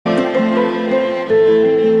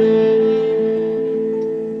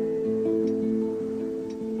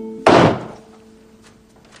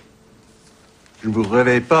ne vous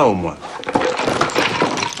réveille pas, au moins.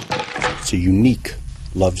 It's a unique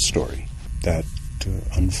love story that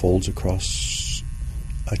unfolds across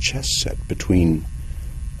a chess set between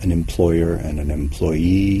an employer and an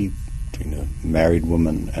employee, between a married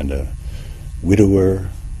woman and a widower,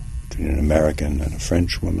 between an American and a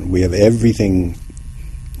French woman. We have everything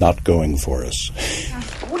not going for us.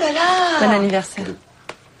 Oh là là! Bon anniversaire.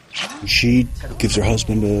 She gives her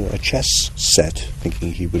husband a chess set,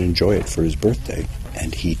 thinking he would enjoy it for his birthday,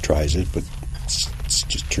 and he tries it, but it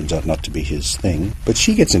just turns out not to be his thing. But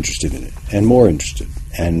she gets interested in it, and more interested,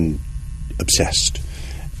 and obsessed.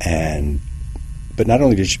 But not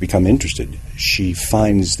only did she become interested, she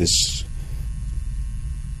finds this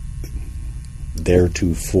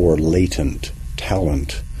theretofore latent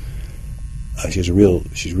talent. She's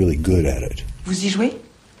really good at it. Vous y jouez?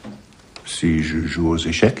 Si je joue aux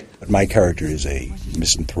échecs. But my character is a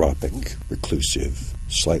misanthropic, reclusive,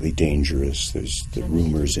 slightly dangerous. There's the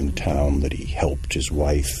rumors in town that he helped his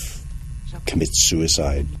wife commit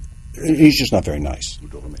suicide. He's just not very nice,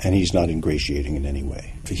 and he's not ingratiating in any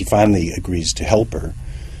way. He finally agrees to help her,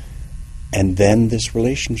 and then this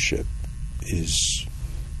relationship is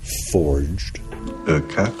forged.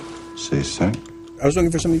 4, c'est 5. I was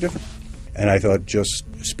looking for something different. And I thought just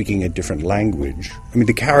speaking a different language. I mean,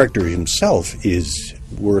 the character himself is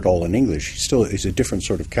word all in English. He still is a different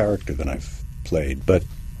sort of character than I've played. But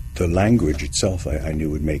the language itself I knew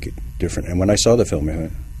would make it different. And when I saw the film, I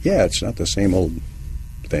went, yeah, it's not the same old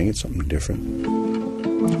thing. It's something different.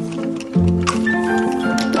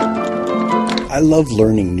 I love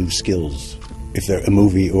learning new skills. If there's a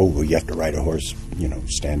movie, you have to ride a horse,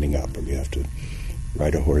 standing up, or you have to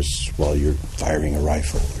ride a horse while you're firing a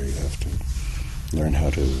rifle, or you have to learn how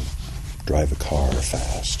to drive a car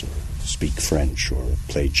fast, or speak French, or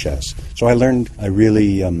play chess. So I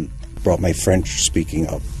really brought my French speaking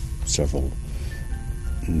up several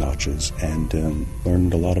notches, and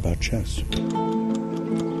learned a lot about chess.